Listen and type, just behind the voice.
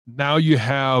Now you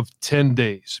have 10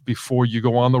 days before you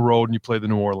go on the road and you play the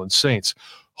New Orleans Saints.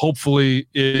 Hopefully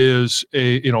it is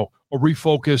a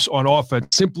refocus on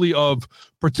offense, simply of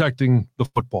protecting the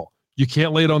football. You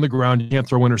can't lay it on the ground. You can't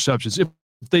throw interceptions.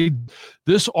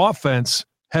 This offense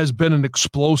has been an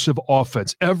explosive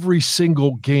offense every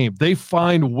single game. They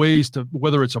find ways to,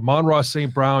 whether it's Amon-Ra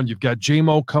St. Brown, you've got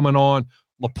J-Mo coming on.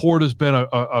 Laporte has been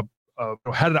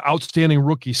had an outstanding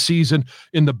rookie season.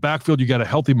 In the backfield, you got a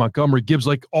healthy Montgomery Gibbs.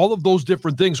 Like, all of those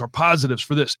different things are positives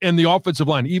for this. And the offensive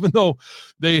line, even though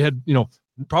they had,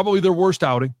 probably their worst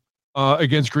outing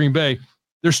against Green Bay,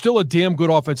 they're still a damn good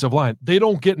offensive line. They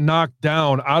don't get knocked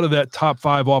down out of that top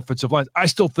 5 offensive lines. I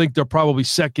still think they're probably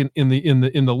second in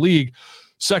the league,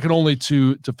 second only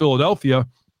to Philadelphia,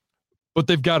 but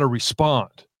they've got to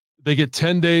respond. They get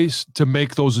 10 days to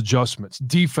make those adjustments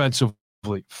defensively.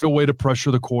 Find a way to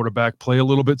pressure the quarterback, play a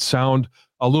little bit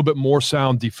more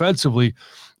sound defensively,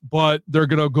 but they're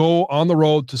going to go on the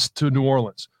road to New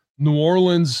Orleans. New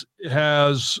Orleans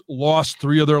has lost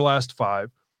 3 of their last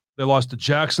 5. They lost to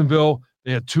Jacksonville.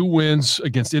 They had 2 wins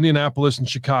against Indianapolis and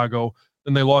Chicago.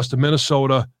 Then they lost to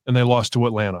Minnesota, and they lost to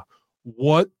Atlanta.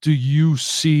 What do you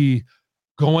see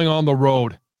going on the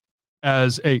road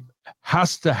has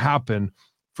to happen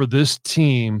for this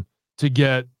team to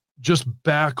get just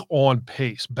back on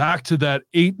pace, back to that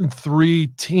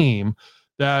 8-3 team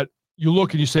that you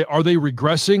look and you say, are they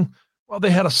regressing? Well,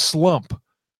 they had a slump.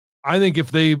 I think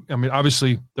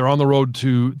obviously they're on the road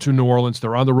to New Orleans.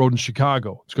 They're on the road in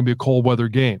Chicago. It's going to be a cold weather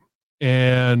game.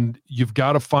 And you've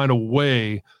got to find a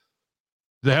way.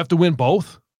 They have to win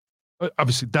both.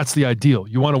 Obviously, that's the ideal.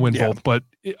 You want to win both, but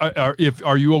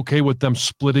are you okay with them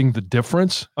splitting the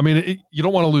difference? I mean, you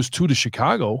don't want to lose 2 to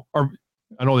Chicago. Or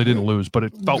I know they didn't lose, but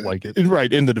it felt like it.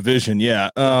 Right, in the division, yeah.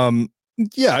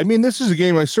 I mean, this is a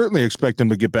game I certainly expect them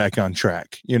to get back on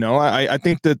track. I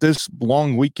think that this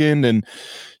long weekend and,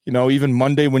 even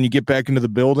Monday when you get back into the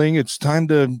building, it's time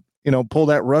to, pull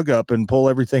that rug up and pull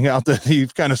everything out that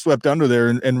you've kind of swept under there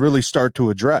and really start to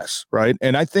address, right?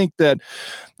 And I think that,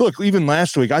 look, even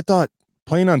last week, I thought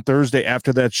playing on Thursday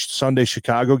after that Sunday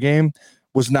Chicago game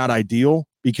was not ideal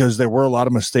because there were a lot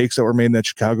of mistakes that were made in that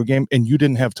Chicago game, and you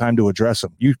didn't have time to address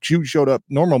them. You showed up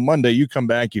normal Monday, you come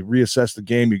back, you reassess the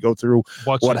game, you go through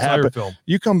what happened. Film.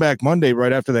 You come back Monday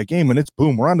right after that game, and it's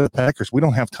boom, we're on to the Packers. We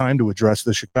don't have time to address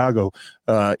the Chicago,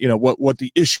 what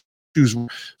the issues.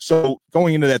 So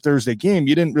going into that Thursday game,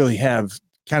 you didn't really have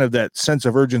kind of that sense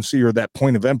of urgency or that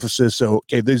point of emphasis. So,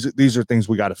 okay, these are things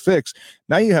we got to fix.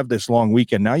 Now you have this long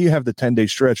weekend. Now you have the 10-day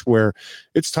stretch where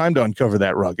it's time to uncover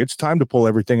that rug. It's time to pull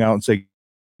everything out and say,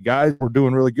 guys, we're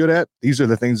doing really good at. These are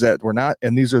the things that we're not,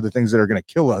 and these are the things that are going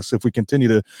to kill us if we continue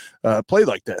to play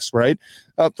like this, right?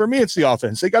 For me, it's the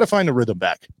offense. They got to find a rhythm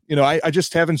back. I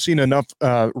just haven't seen enough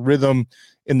rhythm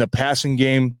in the passing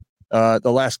game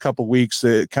the last couple weeks.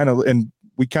 And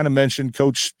we kind of mentioned,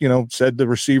 Coach, said the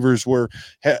receivers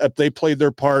they played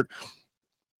their part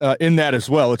in that as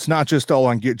well. It's not just all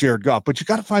on Jared Goff, but you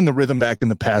got to find the rhythm back in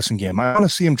the passing game. I want to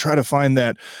see him try to find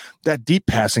that deep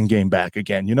passing game back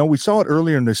again. We saw it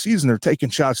earlier in the season. They're taking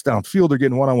shots downfield. They're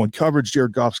getting one-on-one coverage.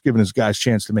 Jared Goff's giving his guys a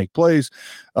chance to make plays.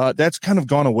 That's kind of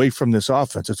gone away from this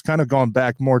offense. It's kind of gone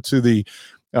back more to the,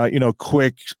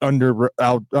 quick under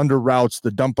routes,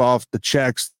 the dump off, the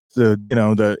checks,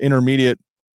 the intermediate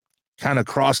kind of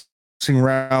crossing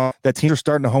route that teams are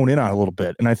starting to hone in on a little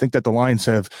bit. And I think that the Lions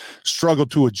have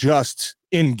struggled to adjust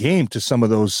in game to some of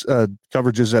those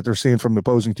coverages that they're seeing from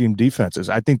opposing team defenses.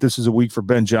 I think this is a week for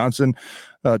Ben Johnson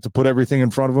to put everything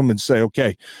in front of him and say,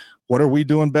 okay, what are we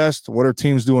doing best? What are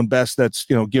teams doing best that's,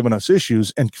 giving us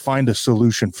issues, and find a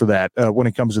solution for that when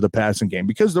it comes to the passing game,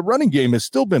 because the running game has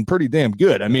still been pretty damn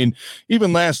good. I mean,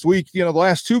 even last week, the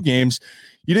last 2 games,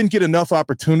 you didn't get enough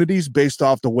opportunities based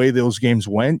off the way those games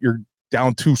went. You're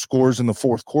down 2 scores in the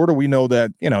fourth quarter. We know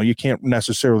that, you can't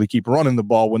necessarily keep running the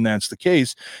ball when that's the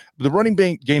case. The running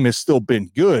game has still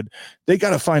been good. They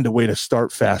got to find a way to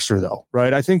start faster, though,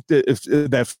 right? I think that if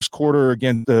that first quarter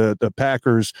against the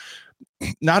Packers,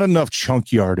 not enough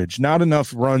chunk yardage, not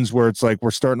enough runs where it's like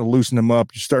we're starting to loosen them up.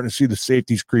 You're starting to see the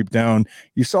safeties creep down.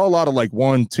 You saw a lot of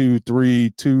 1, 2, 3,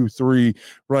 2, 3,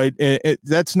 right?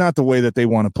 That's not the way that they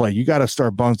want to play. You got to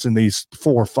start bouncing these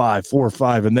 4,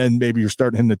 5, and then maybe you're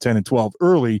starting hitting the 10 and 12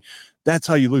 early. That's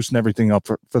how you loosen everything up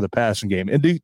for the passing game. And